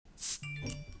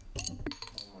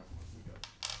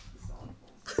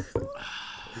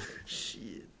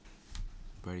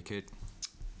Sorry, kid.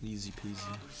 Easy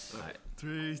peasy. Alright.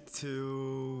 3,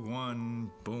 2,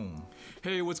 1, boom.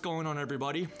 Hey, what's going on,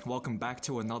 everybody? Welcome back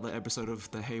to another episode of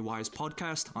the Hey Wise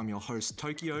podcast. I'm your host,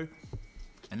 Tokyo.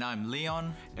 And I'm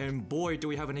Lyon. And boy, do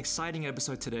we have an exciting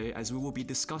episode today, as we will be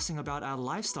discussing about our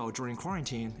lifestyle during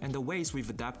quarantine and the ways we've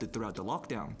adapted throughout the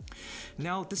lockdown.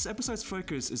 Now, this episode's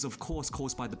focus is of course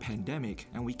caused by the pandemic,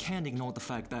 and we can't ignore the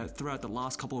fact that throughout the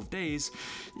last couple of days,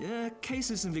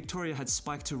 cases in Victoria had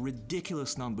spiked to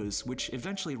ridiculous numbers, which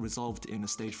eventually resolved in a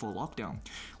stage 4 lockdown.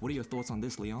 What are your thoughts on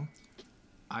this, Leon?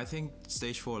 I think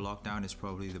stage 4 lockdown is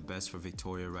probably the best for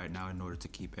Victoria right now in order to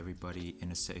keep everybody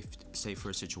in a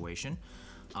safer situation.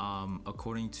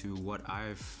 According to what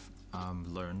I've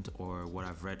learned or what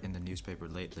I've read in the newspaper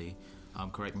lately,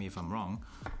 correct me if I'm wrong,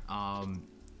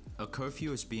 a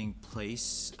curfew is being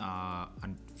placed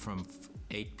from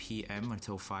 8 p.m.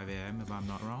 until 5 a.m. if I'm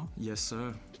not wrong. Yes,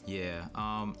 sir. Yeah,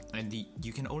 and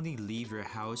you can only leave your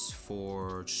house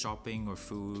for shopping or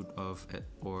food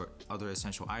or other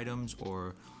essential items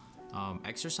or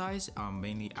exercise,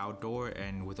 mainly outdoor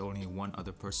and with only one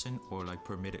other person or like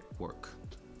permitted work.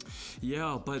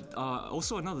 Yeah, but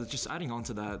also just adding on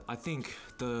to that, I think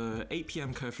the 8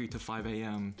 p.m. curfew to 5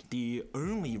 a.m., the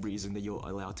only reason that you're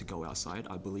allowed to go outside,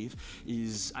 I believe,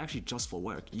 is actually just for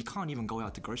work. You can't even go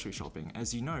out to grocery shopping.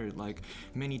 As you know, like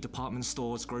many department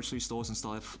stores, grocery stores and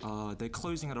stuff, they're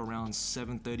closing at around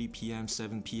 7:30 p.m.,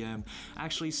 7 p.m.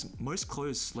 Actually, most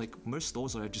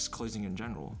stores are just closing in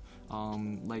general.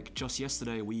 Like just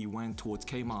yesterday, we went towards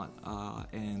Kmart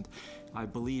and I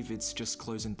believe it's just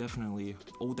closed indefinitely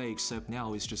all day, except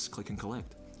now it's just click and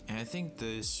collect. And I think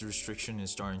this restriction is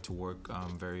starting to work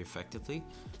very effectively.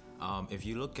 If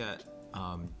you look at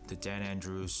the Dan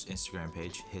Andrews Instagram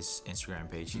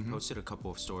page, he posted a couple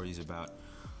of stories about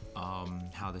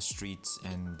how the streets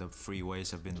and the freeways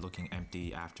have been looking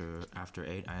empty after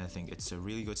 8. And I think it's a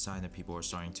really good sign that people are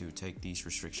starting to take these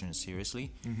restrictions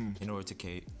seriously in order to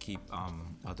keep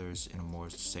others in a more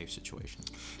safe situation.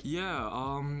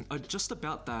 Yeah, just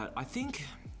about that, I think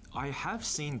I have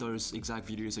seen those exact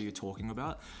videos that you're talking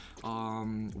about,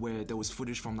 where there was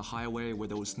footage from the highway where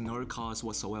there was no cars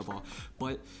whatsoever.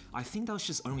 But I think that was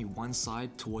just only one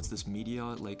side towards this media,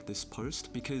 like this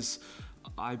post, because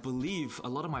I believe a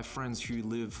lot of my friends who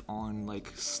live on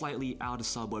like slightly outer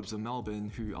suburbs of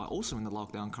Melbourne, who are also in the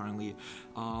lockdown currently,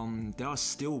 there are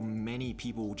still many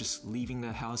people just leaving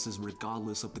their houses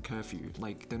regardless of the curfew.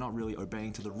 Like they're not really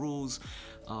obeying to the rules,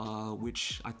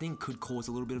 which I think could cause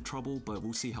a little bit of trouble, but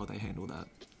we'll see how they handle that.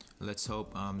 Let's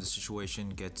hope the situation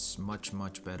gets much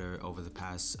better over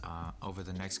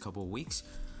the next couple of weeks.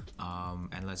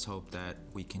 And let's hope that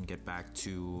we can get back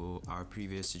to our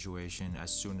previous situation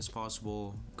as soon as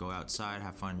possible. Go outside,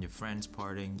 have fun with your friends,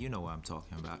 partying. You know what I'm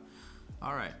talking about.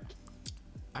 All right.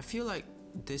 I feel like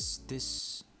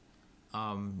this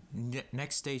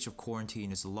next stage of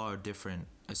quarantine is a lot different.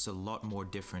 It's a lot more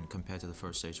different compared to the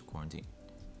first stage of quarantine.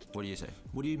 What do you say?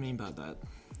 What do you mean by that?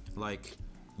 Like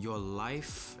your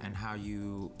life and how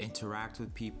you interact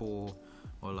with people,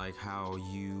 or like how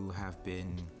you have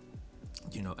been,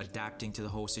 adapting to the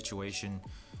whole situation.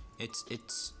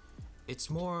 It's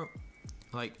more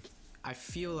like, I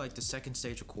feel like the second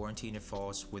stage of quarantine, it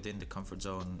falls within the comfort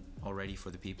zone already for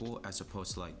the people, as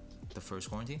opposed to like the first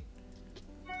quarantine.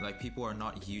 Like people are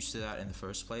not used to that in the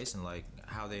first place, and like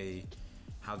how they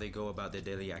go about their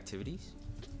daily activities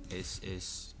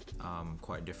is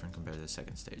quite different compared to the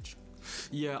second stage.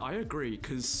 Yeah, I agree,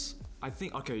 because I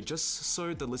think, just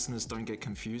so the listeners don't get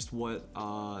confused, what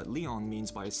Leon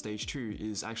means by stage 2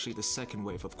 is actually the second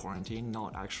wave of quarantine,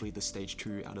 not actually the stage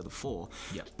 2 out of the 4.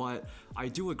 Yeah. But I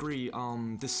do agree,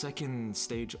 the second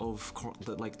stage of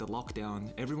the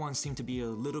lockdown, everyone seemed to be a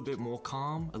little bit more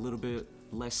calm, a little bit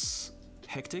less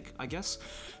hectic, I guess,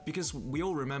 because we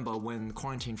all remember when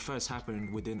quarantine first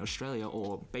happened within Australia,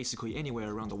 or basically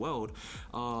anywhere around the world,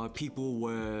 people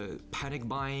were panic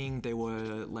buying, they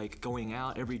were like going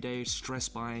out every day, stress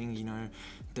buying,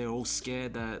 they're all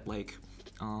scared that like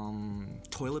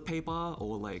toilet paper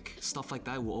or like stuff like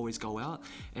that will always go out.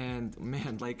 And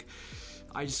man, like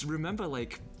I just remember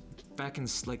like back in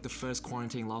like the first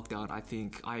quarantine lockdown, I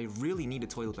think I really needed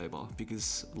toilet paper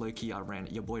because low-key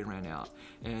your boy ran out.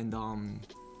 And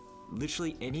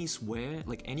literally anywhere,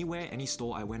 any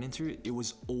store I went into, it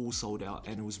was all sold out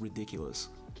and it was ridiculous.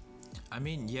 I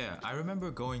mean, yeah, I remember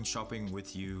going shopping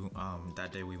with you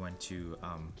that day. We went to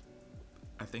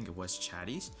I think it was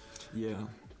Chatty's. Yeah.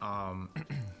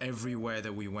 Everywhere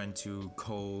that we went to,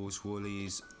 Coles,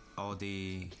 Woolies, all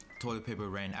the toilet paper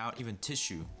ran out, even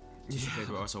tissue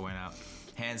paper also went out.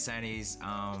 Hand sanities.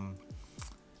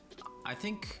 I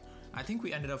think I think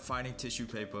we ended up finding tissue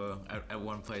paper at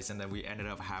one place, and then we ended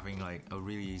up having like a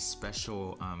really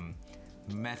special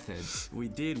method. We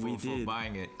did. For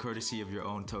buying it, courtesy of your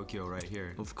own Tokyo right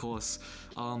here. Of course.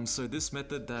 So this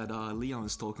method that Leon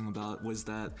was talking about was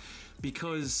that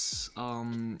because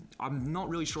I'm not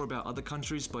really sure about other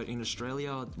countries, but in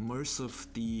Australia, most of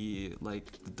the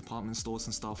department stores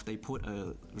and stuff, they put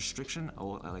a restriction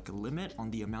or like a limit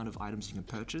on the amount of items you can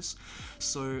purchase.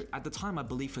 So at the time, I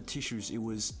believe for tissues, it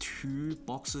was 2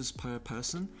 boxes per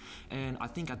person, and I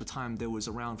think at the time there was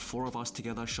around 4 of us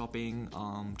together shopping,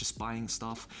 just buying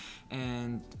stuff,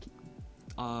 and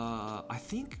I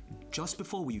think just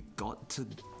before we got to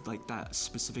like that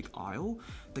specific aisle,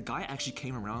 the guy actually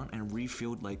came around and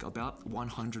refilled like about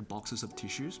 100 boxes of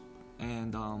tissues.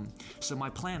 And so my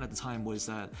plan at the time was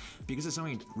that because it's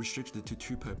only restricted to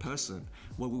 2 per person,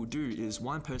 what we would do is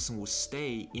one person will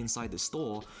stay inside the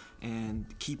store and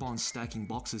keep on stacking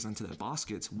boxes into their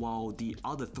baskets, while the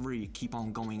other 3 keep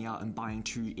on going out and buying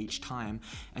 2 each time,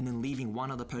 and then leaving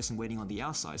one other person waiting on the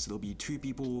outside. So there'll be 2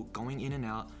 people going in and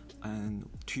out, and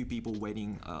 2 people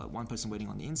waiting, 1 person waiting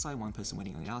on the inside, 1 person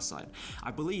waiting on the outside.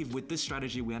 I believe with this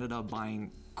strategy, we ended up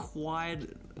buying quite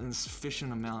a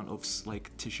sufficient amount of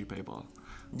like tissue paper.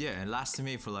 Yeah, it lasted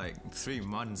me for like 3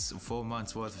 months, 4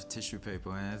 months worth of tissue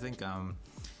paper, and I think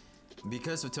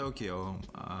because of Tokyo,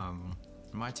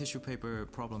 my tissue paper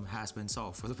problem has been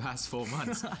solved for the past 4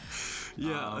 months.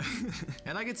 Yeah.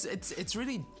 And like it's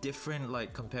really different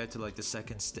like compared to like the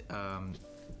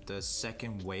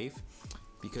second wave,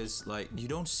 because like you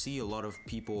don't see a lot of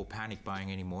people panic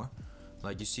buying anymore.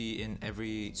 Like you see in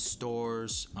every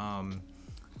stores,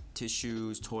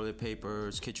 tissues, toilet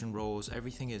papers, kitchen rolls,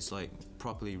 everything is like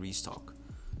properly restocked.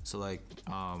 So like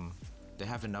they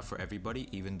have enough for everybody,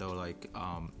 even though like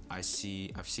I've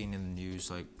seen in the news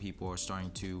like people are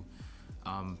starting to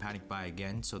panic buy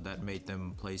again, so that made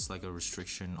them place like a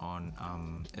restriction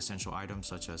on essential items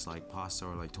such as like pasta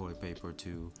or like toilet paper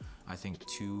to I think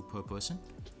 2 per person,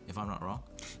 if I'm not wrong.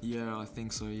 Yeah, I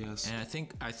think so, yes. And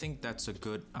I think that's a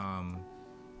good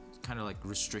kind of like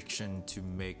restriction to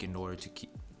make in order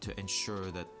to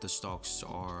ensure that the stocks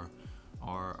are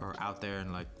out there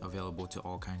and like available to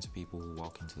all kinds of people who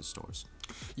walk into the stores.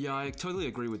 Yeah, I totally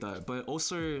agree with that. But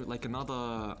also like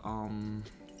another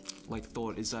like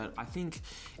thought is that I think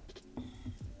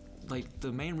like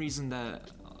the main reason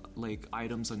that like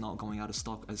items are not going out of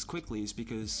stock as quickly is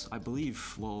because I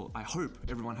believe, well, I hope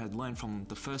everyone had learned from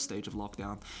the first stage of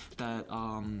lockdown that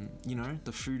you know,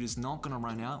 the food is not gonna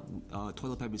run out,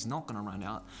 toilet paper is not gonna run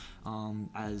out,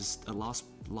 as a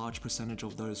large percentage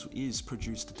of those is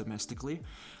produced domestically.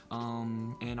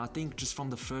 And I think just from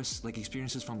the first like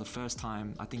experiences from the first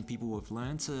time, I think people have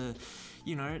learned to,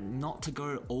 you know, not to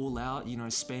go all out, you know,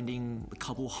 spending a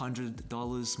couple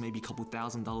 $100, maybe a couple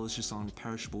 $1,000 just on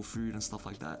perishable food and stuff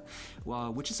like that,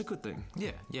 which is a good thing.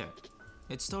 Yeah,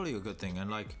 it's totally a good thing. And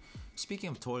like speaking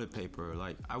of toilet paper,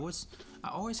 like I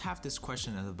always have this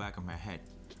question in the back of my head,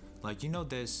 like, you know,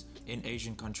 there's in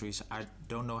Asian countries, I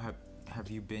don't know, have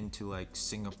you been to like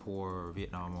Singapore or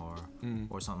Vietnam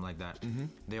or something like that? Mm-hmm.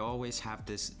 They always have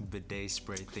this bidet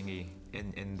spray thingy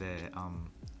in the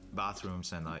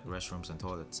bathrooms and like restrooms and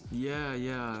toilets. Yeah.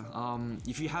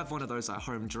 If you have one of those at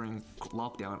home during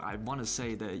lockdown, I want to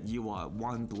say that you are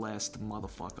one blessed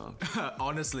motherfucker.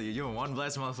 Honestly, you're one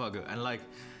blessed motherfucker. And like,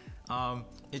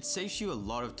 it saves you a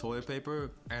lot of toilet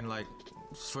paper. And like,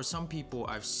 for some people,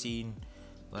 I've seen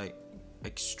like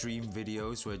extreme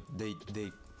videos where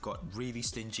they got really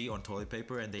stingy on toilet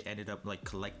paper and they ended up like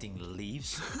collecting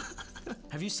leaves.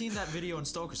 Have you seen that video on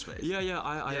Stalker Space? Yeah.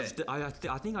 I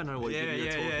think I know what you're talking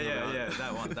about. Yeah,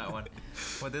 that one.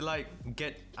 Where they like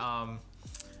get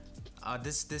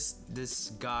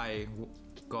this guy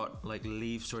got like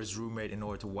leaves for his roommate in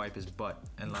order to wipe his butt,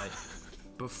 and like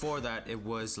before that it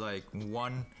was like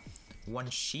one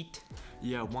sheet.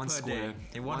 Yeah, one square.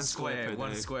 One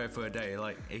square per day.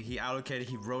 Like he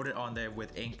wrote it on there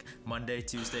with ink. Monday,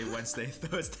 Tuesday, Wednesday,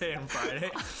 Thursday, and Friday.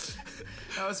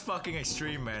 That was fucking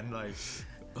extreme, man. Like,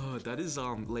 oh, that is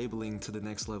labeling to the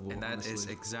next level. And that honestly is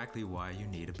exactly why you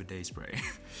need a bidet spray.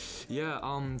 Yeah.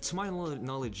 To my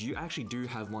knowledge, you actually do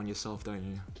have one yourself, don't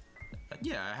you?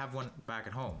 Yeah, I have one back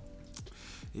at home.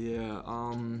 Yeah.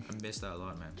 I miss that a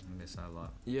lot, man. I miss that a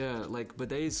lot. Yeah, like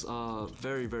bidets are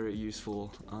very, very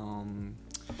useful.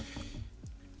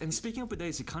 And speaking of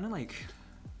bidets, it kind of like,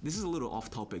 this is a little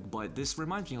off topic, but this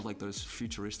reminds me of like those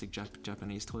futuristic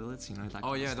Japanese toilets, you know, that Oh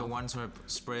kind yeah, of the stuff. ones where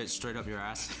spray it straight up your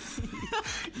ass.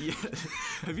 Yeah.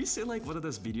 Have you seen like one of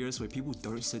those videos where people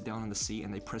don't sit down on the seat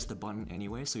and they press the button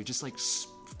anyway, so it just like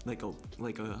like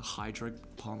a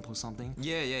hydraulic pump or something.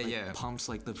 Yeah, yeah, Like, yeah. pumps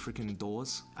like the freaking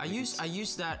doors. I used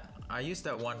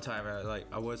that one time.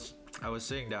 I was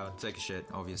sitting down to take a shit,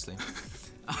 obviously.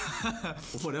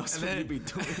 What else And would then- you be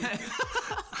doing?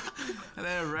 And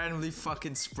then I randomly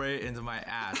fucking spray it into my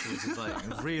ass, which is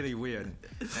like really weird.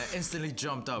 And I instantly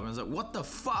jumped up and was like, "What the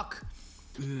fuck?"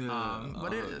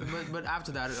 But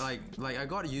after that, like I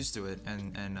got used to it,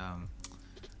 and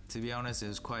to be honest, it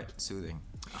was quite soothing.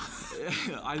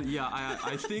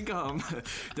 I think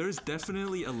there's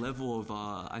definitely a level of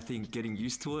I think getting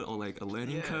used to it, or like a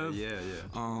learning curve.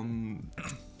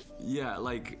 Yeah,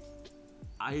 like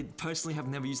I personally have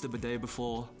never used a bidet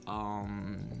before.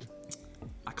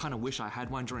 I kind of wish I had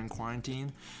one during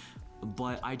quarantine,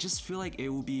 but I just feel like it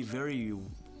would be very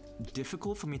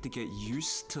difficult for me to get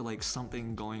used to like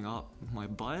something going up my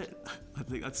butt. I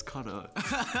think that's kind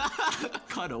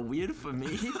of weird for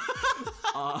me.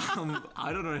 I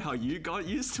don't know how you got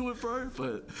used to it, bro,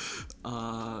 but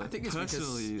I think it's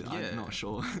personally, because, yeah. I'm not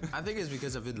sure. I think it's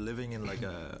because I've been living in like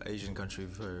a Asian country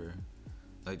for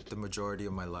like the majority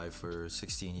of my life, for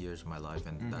 16 years of my life,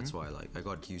 and that's why like I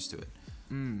got used to it.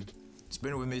 It's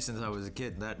been with me since I was a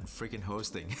kid, that freaking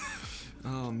hosting.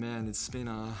 Oh man, it's been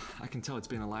I can tell it's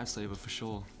been a lifesaver for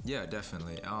sure. Yeah,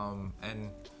 definitely. And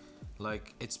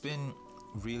like it's been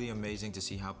really amazing to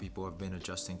see how people have been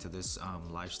adjusting to this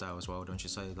lifestyle as well, don't you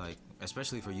say? Like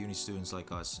especially for uni students like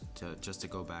us, to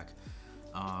go back.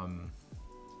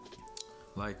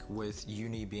 Like with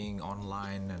uni being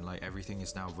online and like everything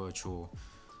is now virtual.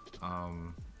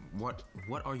 What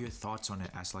are your thoughts on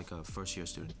it as like a first year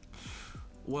student?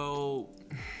 Well,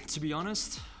 to be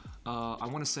honest, I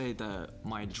want to say that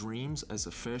my dreams as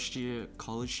a first year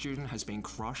college student has been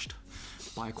crushed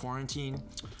by quarantine.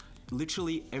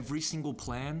 Literally every single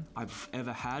plan I've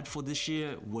ever had for this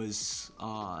year was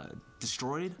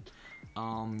destroyed.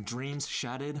 Dreams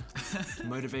shattered,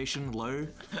 motivation low,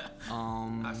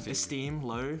 esteem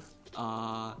low.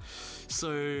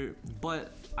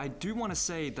 But I do want to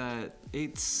say that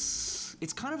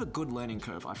it's kind of a good learning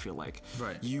curve, I feel like.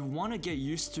 Right. You want to get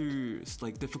used to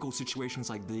like difficult situations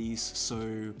like these, so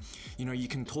you know you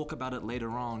can talk about it later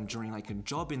on during like a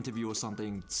job interview or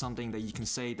something that you can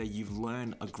say that you've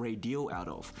learned a great deal out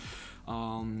of.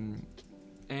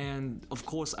 And of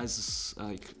course, as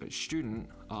like a student,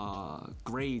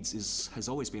 grades has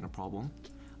always been a problem.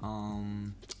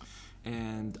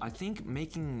 And I think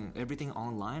making everything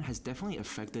online has definitely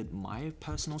affected my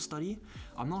personal study.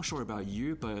 I'm not sure about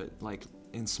you, but like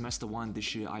in semester 1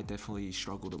 this year, I definitely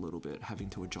struggled a little bit having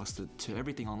to adjust it to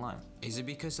everything online. Is it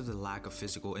because of the lack of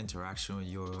physical interaction with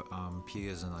your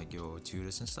peers and like your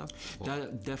tutors and stuff? Or-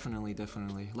 That definitely.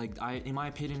 Like in my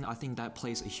opinion, I think that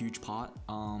plays a huge part.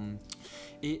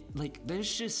 It like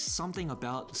there's just something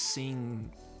about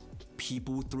seeing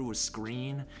people through a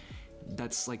screen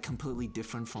that's like completely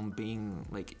different from being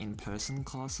like in-person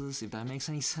classes, if that makes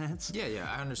any sense. Yeah,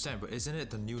 I understand, but isn't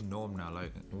it the new norm now?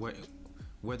 Like,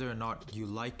 whether or not you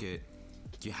like it,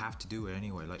 you have to do it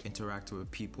anyway. Like, interact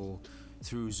with people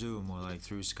through Zoom or like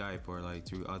through Skype or like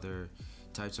through other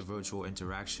types of virtual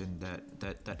interaction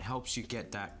that helps you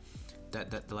get that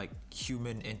like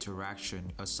human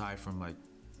interaction aside from like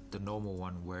the normal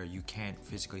one where you can't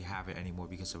physically have it anymore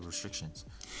because of restrictions.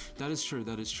 That is true.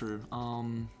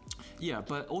 Yeah,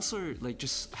 but also like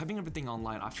just having everything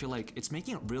online, I feel like it's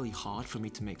making it really hard for me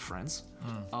to make friends.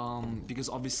 Because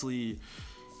obviously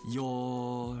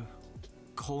you're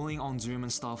calling on Zoom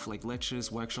and stuff, like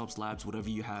lectures, workshops, labs, whatever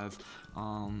you have.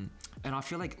 And I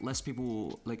feel like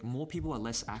more people are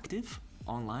less active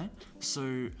online.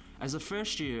 So as a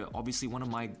first year, obviously one of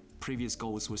my previous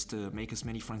goals was to make as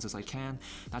many friends as I can.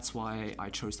 That's why I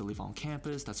chose to live on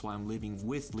campus. That's why I'm living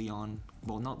with Lyon.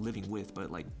 Well, not living with,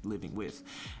 but like living with.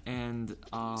 And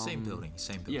Same building.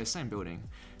 yeah, same building,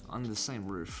 under the same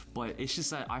roof. But it's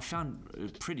just that I found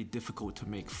it pretty difficult to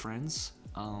make friends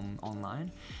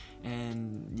online.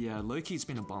 And yeah, low-key it's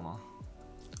been a bummer.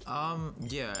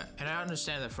 Yeah, and I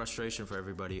understand that frustration for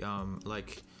everybody.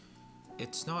 Like,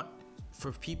 it's not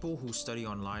for people who study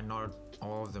online. Not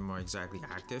all of them are exactly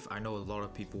active. I know a lot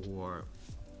of people who are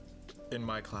in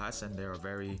my class and they are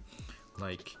very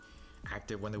like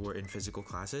active when they were in physical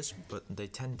classes, but they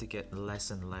tend to get less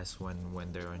and less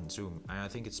when they're in Zoom. And I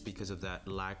think it's because of that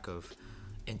lack of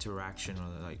interaction,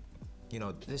 or like, you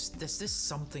know, there's this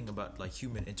something about like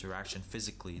human interaction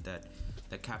physically that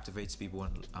captivates people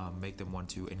and make them want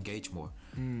to engage more.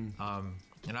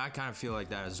 And I kind of feel like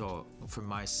that as well. For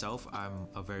myself, I'm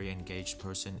a very engaged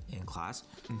person in class,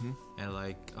 and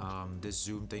like this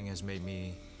Zoom thing has made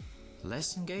me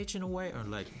less engaged in a way, or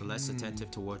like less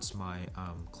attentive towards my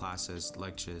classes,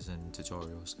 lectures, and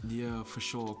tutorials. Yeah, for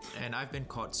sure. And I've been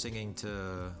caught singing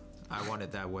to "I Want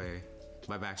It That Way"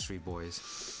 by Backstreet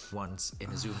Boys once in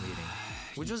a Zoom meeting,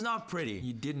 which was not pretty.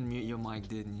 You didn't mute your mic,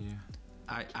 didn't you?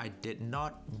 I did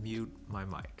not mute my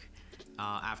mic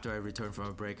after I returned from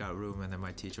a breakout room, and then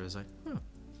my teacher was like,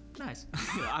 nice.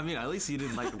 I mean, at least he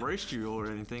didn't like roast you or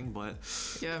anything, but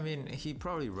Yeah, I mean, he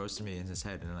probably roasted me in his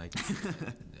head, and like,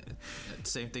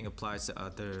 same thing applies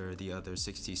to the other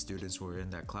 60 students who were in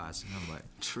that class, and I'm like,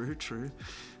 true.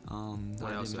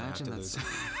 What I'd else do I have imagine to that's lose?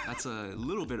 that's a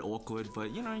little bit awkward,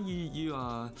 but you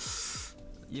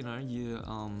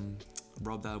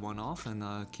rub that one off and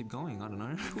keep going. I don't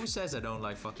know. who says I don't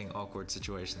like fucking awkward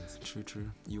situations?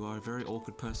 True. You are a very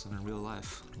awkward person in real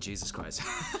life. Jesus Christ.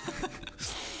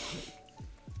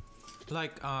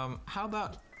 Like, how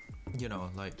about,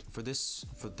 like for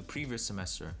the previous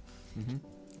semester,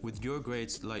 with your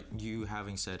grades, like you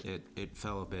having said it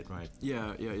fell a bit, right?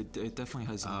 Yeah, it definitely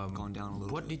has gone down a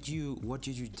little What bit.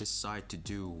 did you decide to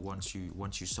do once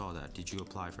you saw that? Did you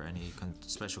apply for any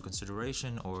special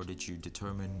consideration, or did you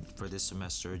determine for this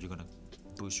semester you're gonna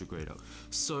boost your grade up?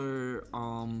 So,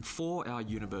 for our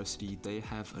university, they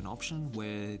have an option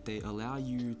where they allow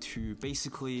you to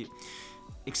basically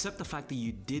accept the fact that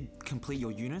you did complete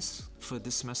your units for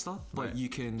this semester, but Right. you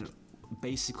can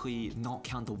basically not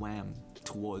count the WAM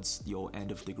towards your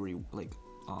end of degree, like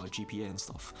GPA and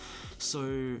stuff.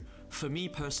 So, for me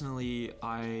personally,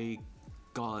 I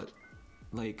got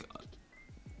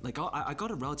I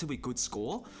got a relatively good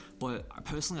score, but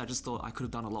personally I just thought I could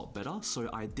have done a lot better. So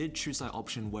I did choose that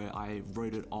option where I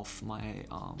wrote it off my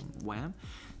WAM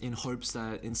in hopes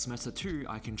that in semester 2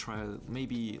 I can try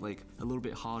maybe like a little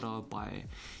bit harder by,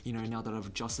 now that I've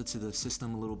adjusted to the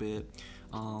system a little bit,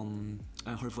 and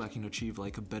hopefully I can achieve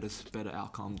like a better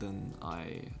outcome than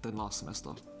last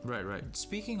semester. Right.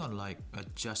 Speaking on like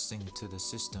adjusting to the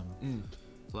system,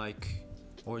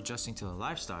 or adjusting to the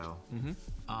lifestyle,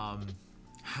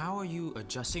 how are you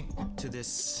adjusting to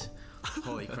this?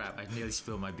 Holy crap, I nearly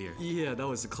spilled my beer. Yeah, that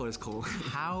was a close call.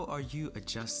 How are you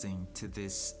adjusting to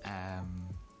this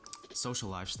social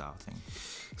lifestyle thing?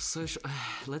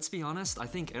 Let's be honest, I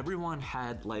think everyone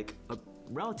had like a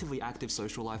relatively active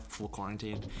social life before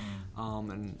quarantine.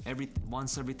 And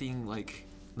once everything like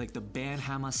the band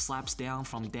hammer slaps down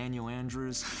from Daniel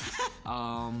Andrews,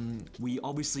 we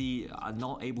obviously are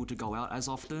not able to go out as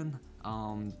often.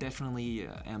 Definitely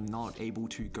am not able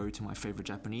to go to my favorite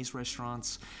Japanese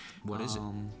restaurants. What is it?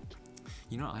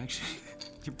 I actually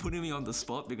you're putting me on the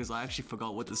spot because I actually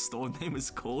forgot what the store name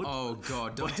is called. Oh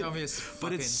god, don't tell me it's But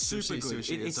fucking it's super sushi. good.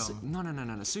 Sushi It's no.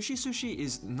 Sushi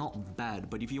is not bad,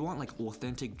 but if you want like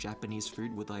authentic Japanese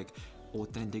food with like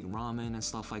authentic ramen and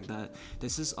stuff like that,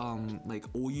 this is like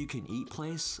all you can eat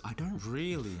place. I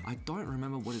don't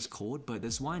remember what it's called, but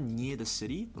there's one near the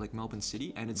city, like Melbourne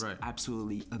City, and it's Right.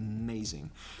 absolutely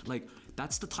amazing. Like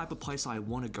that's the type of place I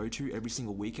want to go to every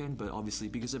single weekend, but obviously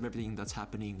because of everything that's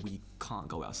happening, we can't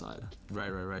go outside. Right.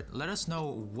 Let us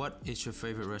know what is your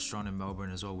favorite restaurant in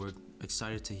Melbourne as well. We're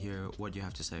excited to hear what you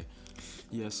have to say.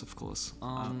 Yes, of course.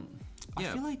 yeah. I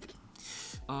feel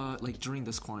like during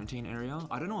this quarantine area,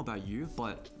 I don't know about you,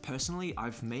 but personally,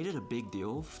 I've made it a big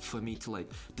deal for me to like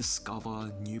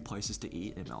discover new places to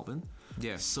eat in Melbourne.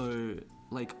 Yeah. So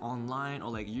like online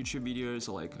or like YouTube videos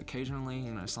or like occasionally,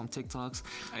 some TikToks.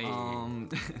 Hey.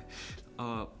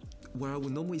 Where I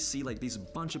would normally see like these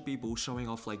bunch of people showing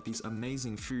off like these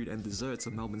amazing food and desserts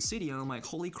in Melbourne City, and I'm like,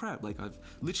 holy crap! Like I've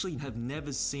literally have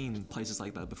never seen places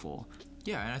like that before.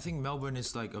 Yeah, and I think Melbourne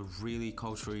is like a really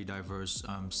culturally diverse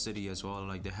city as well.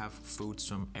 Like they have foods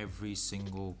from every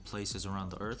single places around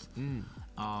the earth,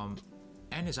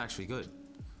 and it's actually good.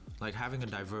 Like having a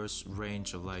diverse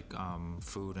range of like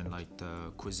food and like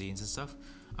the cuisines and stuff.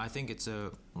 I think it's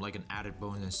like an added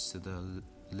bonus to the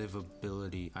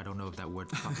livability. I don't know if that word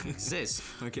fucking exists.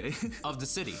 Okay. Of the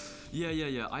city.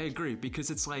 Yeah. I agree, because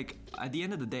it's like at the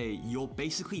end of the day, you're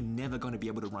basically never going to be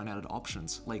able to run out of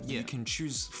options. Like Yeah. you can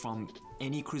choose from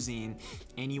any cuisine,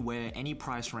 anywhere, any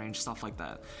price range, stuff like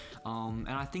that. And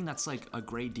I think that's like a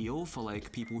great deal for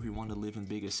like people who want to live in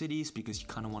bigger cities, because you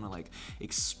kind of want to like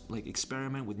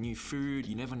experiment with new food.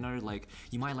 You never know, like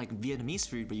you might like Vietnamese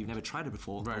food, but you've never tried it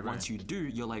before. Right, But once right. you do,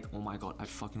 you're like, oh my god, I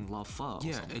fucking love pho. or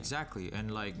Yeah, something. exactly. And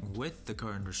like with the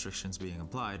current restrictions being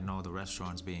applied and all the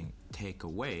restaurants being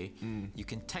takeaway, you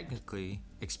can technically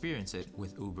experience it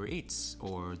with Uber Eats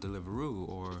or Deliveroo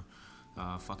or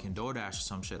fucking DoorDash or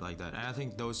some shit like that. And I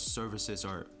think those services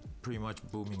are pretty much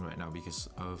booming right now because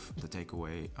of the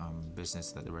takeaway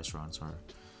business that the restaurants are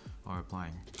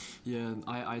applying. Yeah,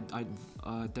 I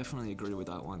definitely agree with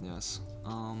that one. Yes.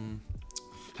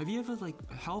 Have you ever like?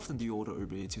 How often do you order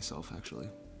Uber Eats yourself? Actually.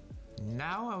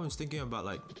 Now I was thinking about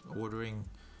like ordering,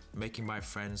 making my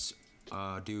friends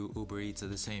do Uber Eats at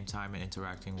the same time and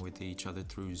interacting with each other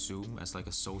through Zoom as like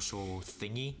a social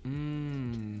thingy.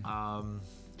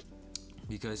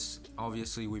 Because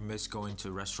obviously we miss going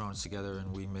to restaurants together,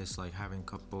 and we miss like having a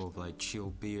couple of like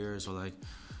chill beers, or like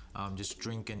just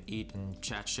drink and eat and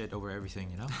chat shit over everything,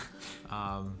 you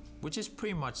know. Which is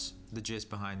pretty much the gist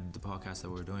behind the podcast that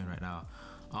we're doing right now.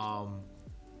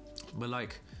 But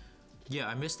like, yeah,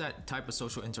 I miss that type of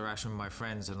social interaction with my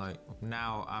friends, and like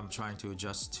now I'm trying to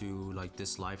adjust to like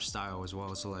this lifestyle as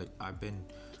well. So like I've been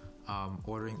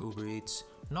ordering Uber Eats,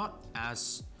 not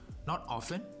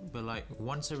often, but like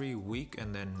once every week,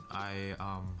 and then I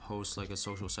host like a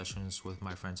social sessions with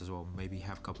my friends as well. Maybe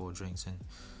have a couple of drinks and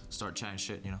start chatting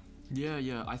shit, you know.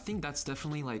 Yeah. I think that's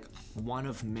definitely like one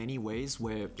of many ways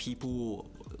where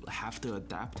people have to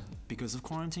adapt because of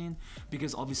quarantine.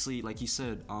 Because obviously, like you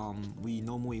said, we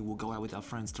normally will go out with our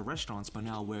friends to restaurants, but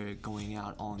now we're going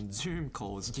out on Zoom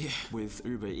calls with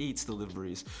Uber Eats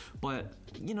deliveries. But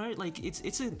you know, like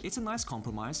it's a nice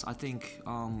compromise. I think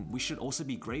we should also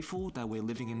be grateful that we're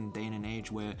living in a day and an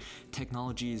age where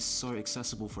technology is so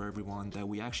accessible for everyone that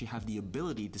we actually have the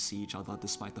ability to see each other,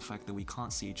 despite the fact that we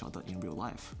can't see each other in real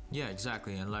life. Yeah,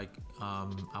 exactly. And like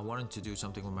I wanted to do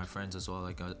something with my friends as well,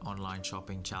 like an online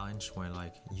shopping challenge where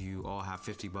like you all have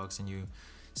 $50 and you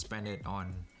spend it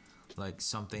on like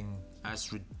something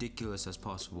as ridiculous as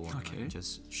possible, and Okay. like,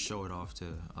 just show it off to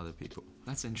other people.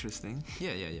 That's interesting.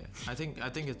 Yeah. I think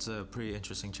it's a pretty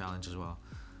interesting challenge as well.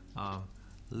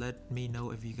 Let me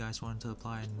know if you guys want to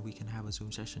apply, and we can have a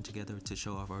Zoom session together to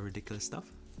show off our ridiculous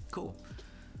stuff. Cool.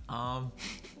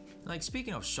 Like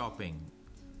speaking of shopping,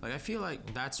 like I feel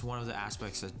like that's one of the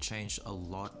aspects that changed a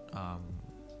lot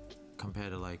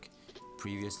compared to like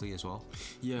previously as well.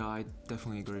 Yeah, I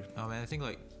definitely agree. And I think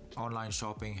like online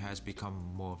shopping has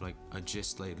become more of like a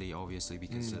gist lately, obviously,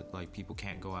 because like people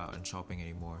can't go out and shopping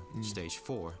anymore. Stage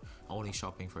 4, only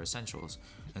shopping for essentials,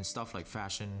 and stuff like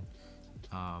fashion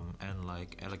and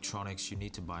like electronics you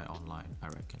need to buy online, I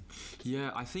reckon. Yeah,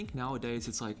 I think nowadays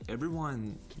it's like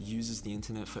everyone uses the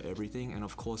internet for everything, and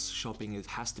of course shopping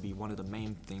has to be one of the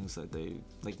main things that they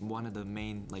like, one of the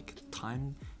main like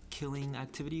time killing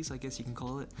activities, I guess you can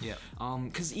call it. Yeah.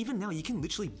 Because even now you can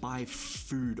literally buy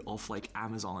food off like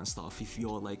Amazon and stuff. If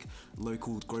your like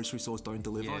local grocery stores don't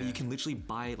deliver, Yeah. you can literally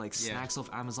buy like snacks off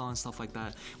Amazon and stuff like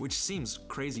that, which seems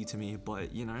crazy to me,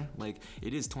 but you know, like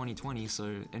it is 2020,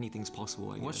 so anything's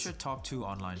possible, I guess. What's your top 2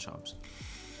 online shops?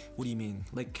 What do you mean?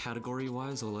 Like category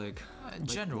wise, or like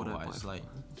General what I buy wise, for? like,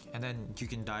 and then you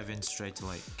can dive in straight to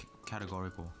like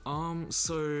categorical.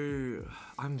 So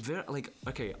I'm very like,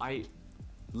 okay,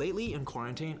 lately in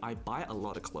quarantine I buy a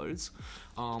lot of clothes,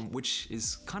 which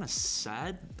is kind of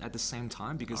sad at the same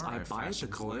time, because Alright, I buy the fashion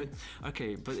clothes.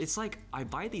 Okay, but it's like I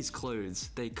buy these clothes,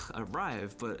 they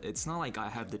arrive, but it's not like I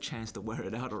have the chance to wear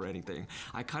it out or anything.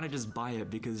 I kind of just buy it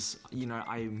because, you know,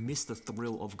 I miss the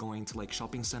thrill of going to like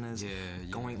shopping centers,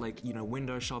 going like, you know,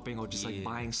 window shopping, or just like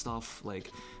buying stuff, like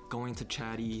going to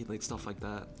Chatty, like stuff like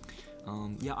that.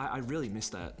 I really miss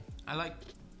that. I like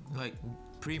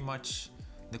pretty much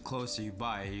the clothes that you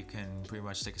buy, you can pretty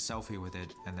much take a selfie with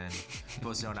it and then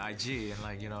post it on IG and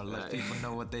like, you know, let people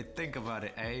know what they think about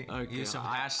it, eh? Okay, Use some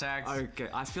hashtags. Okay,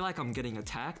 I feel like I'm getting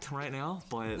attacked right now,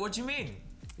 but What do you mean?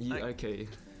 Like, okay.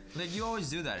 Like you always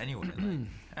do that anyway.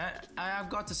 Like, I've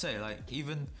got to say, like,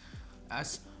 even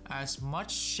as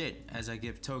much shit as I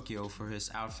give Tokyo for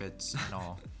his outfits and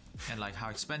all, and like how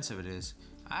expensive it is,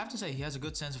 I have to say he has a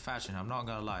good sense of fashion. I'm not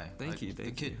gonna lie. Thank you.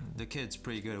 The kid's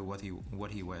pretty good at what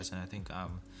he wears, and I think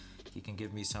he can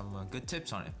give me some good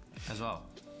tips on it as well.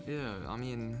 Yeah, I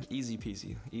mean, easy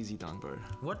peasy, easy done, bro.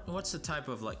 What's the type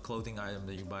of like clothing item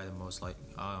that you buy the most? Like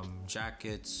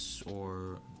jackets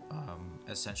or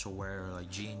essential wear, like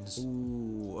jeans?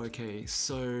 Ooh, okay.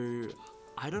 So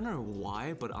I don't know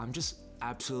why, but I'm just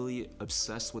absolutely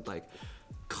obsessed with like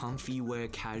comfy wear,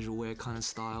 casual wear kind of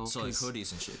style. So like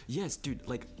hoodies and shit. Yes, dude.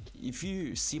 Like, if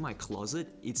you see my closet,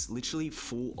 it's literally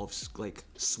full of like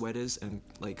sweaters and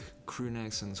like crew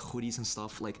necks and hoodies and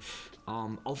stuff. Like,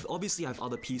 obviously I have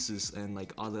other pieces and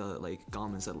like other like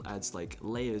garments that adds like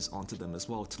layers onto them as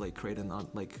well to like create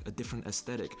like a different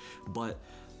aesthetic. But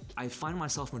I find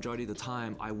myself majority of the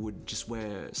time I would just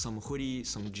wear some hoodie,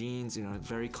 some jeans, you know,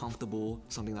 very comfortable,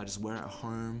 something that I just wear at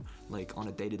home, like on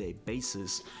a day-to-day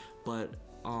basis. But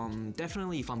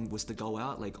definitely if I was to go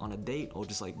out like on a date or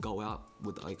just like go out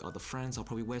with like other friends, I'll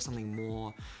probably wear something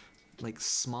more like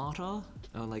smarter,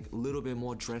 like a little bit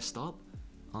more dressed up.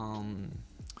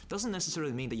 doesn't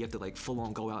necessarily mean that you have to like full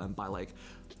on go out and buy like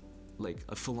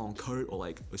a full-on coat or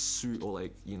like a suit or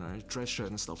like, you know, dress shirt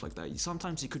and stuff like that.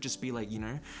 Sometimes it could just be like, you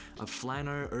know, a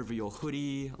flannel over your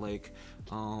hoodie, like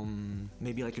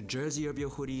maybe like a jersey over your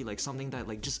hoodie, like something that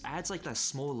like just adds like that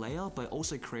small layer but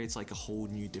also creates like a whole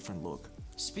new different look.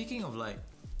 Speaking of like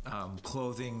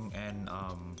clothing and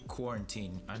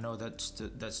quarantine, I know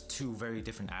that's two very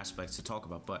different aspects to talk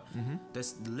about, but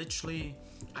there's literally,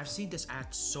 I've seen this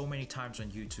ad so many times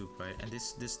on YouTube, right? And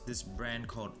this brand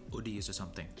called Hoodies or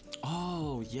something.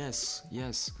 Oh yes.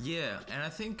 Yeah, and I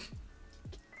think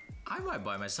I might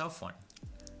buy myself one.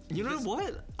 You know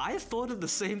what? I thought of the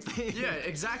same thing. Yeah,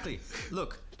 exactly.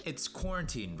 Look, it's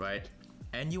quarantine, right?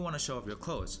 And you want to show off your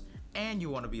clothes. And you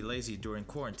want to be lazy during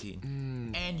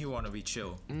quarantine, and you want to be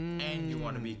chill, and you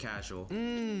want to be casual,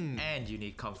 and you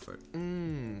need comfort.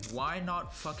 Why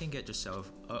not fucking get yourself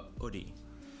a hoodie?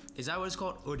 Is that what it's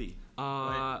called? Hoodie?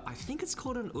 Right? I think it's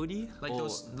called an hoodie. Like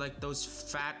those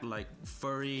fat, like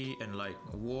furry and like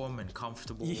warm and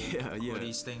comfortable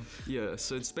hoodies thing. Yeah,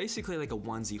 so it's basically like a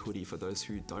onesie hoodie for those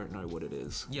who don't know what it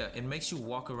is. Yeah, it makes you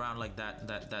walk around like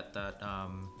that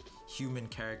human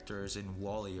characters in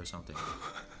Wall-E or something.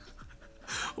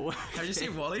 Have you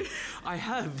seen Wall-E? I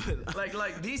have, but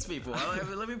like these people.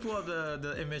 Let me pull up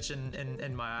the image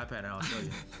in my iPad and I'll show you.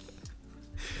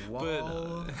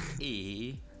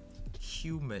 Wall-E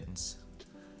humans.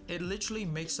 It literally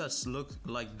makes us look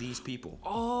like these people.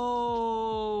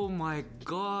 Oh my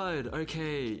god.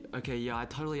 Okay, yeah, I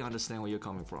totally understand where you're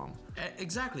coming from.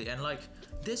 Exactly, and like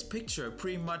this picture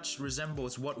pretty much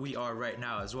resembles what we are right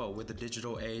now as well, with the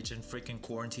digital age and freaking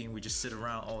quarantine. We just sit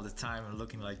around all the time and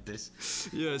looking like this.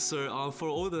 Yeah, so for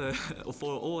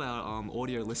all our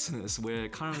audio listeners, we're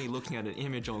currently looking at an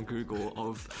image on Google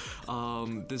of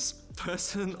this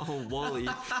person on Wall-E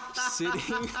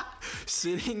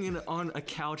sitting on a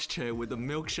couch chair with a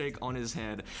milkshake on his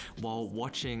head while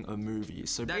watching a movie.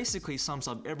 So basically sums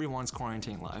up everyone's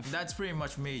quarantine life. That's pretty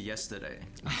much me yesterday.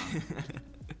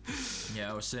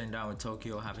 Yeah, I was sitting down with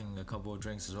Tokyo having a couple of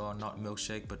drinks as well. Not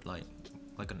milkshake, but like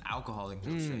an alcoholic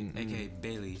milkshake, aka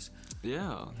Bailey's.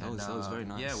 Yeah, that was very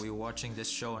nice. Yeah, we were watching this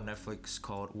show on Netflix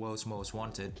called World's Most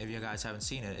Wanted. If you guys haven't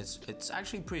seen it, it's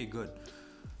actually pretty good.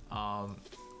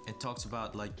 It talks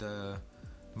about like the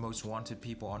most wanted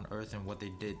people on Earth and what they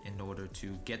did in order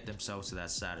to get themselves to that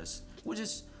status, which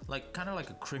is like kind of like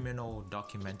a criminal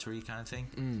documentary kind of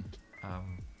thing.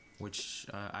 Which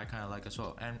I kind of like as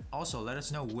well. And also, let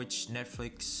us know which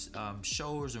Netflix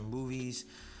shows or movies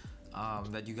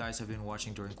that you guys have been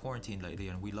watching during quarantine lately,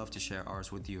 and we love to share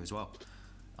ours with you as well.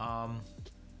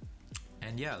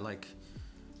 And yeah, like,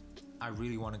 I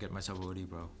really want to get myself a hoodie,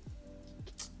 bro.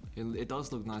 It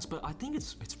does look nice, but I think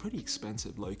it's pretty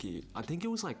expensive, low-key. I think it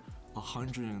was like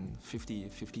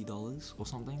 $150 or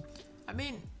something. I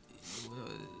mean,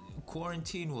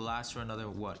 quarantine will last for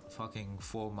another, what, fucking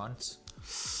 4 months?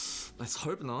 Let's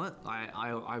hope not.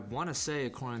 I want to say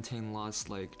quarantine lasts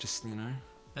like just, you know,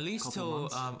 at least till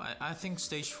months. I think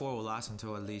stage 4 will last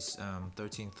until at least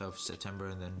 13th of September,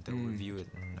 and then they'll review it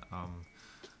and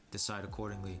decide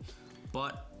accordingly.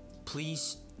 But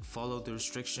please follow the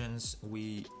restrictions.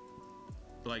 We,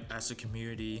 like, as a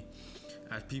community,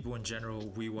 as people in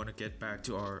general, we want to get back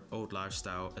to our old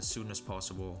lifestyle as soon as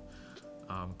possible,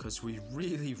 because we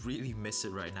really miss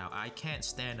it right now. I can't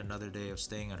stand another day of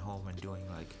staying at home and doing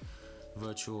like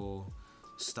virtual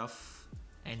stuff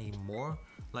anymore.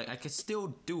 Like, I could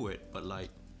still do it, but like,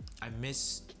 I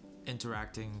miss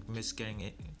interacting, miss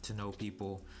getting to know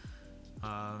people,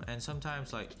 and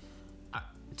sometimes, like,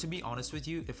 to be honest with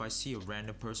you, if I see a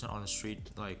random person on the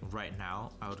street like right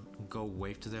now, I would go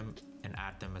wave to them and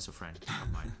add them as a friend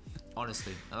of mine.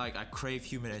 Honestly, like, I crave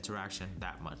human interaction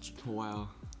that much. Wow.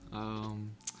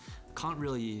 Can't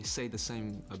really say the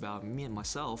same about me and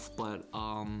myself, but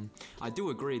I do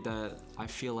agree that I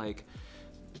feel like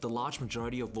the large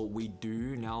majority of what we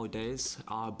do nowadays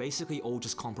are basically all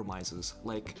just compromises.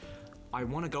 Like, I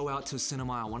want to go out to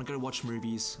cinema, I want to go watch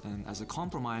movies, and as a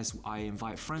compromise, I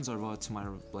invite friends over to my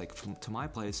to my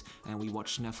place, and we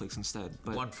watch Netflix instead.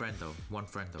 But One friend though. Right?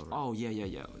 Oh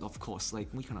yeah, of course. Like,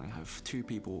 we can only have 2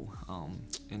 people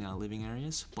in our living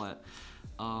areas, but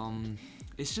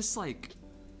it's just like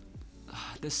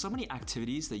there's so many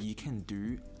activities that you can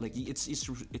do. Like,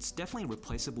 it's definitely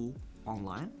replaceable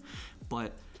online,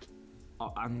 but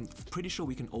I'm pretty sure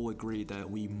we can all agree that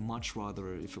we much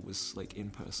rather if it was like in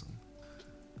person.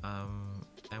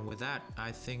 And with that,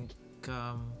 I think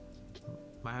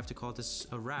might have to call this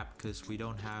a wrap, because we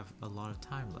don't have a lot of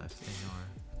time left in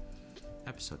our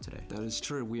episode today. That is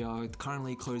true. We are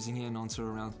currently closing in onto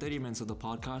around 30 minutes of the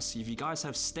podcast. If you guys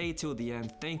have stayed till the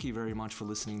end, thank you very much for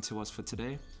listening to us for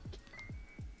today.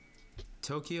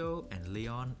 Tokyo and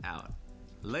Lyon out.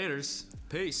 Laters.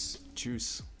 Peace.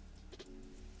 Tschüss.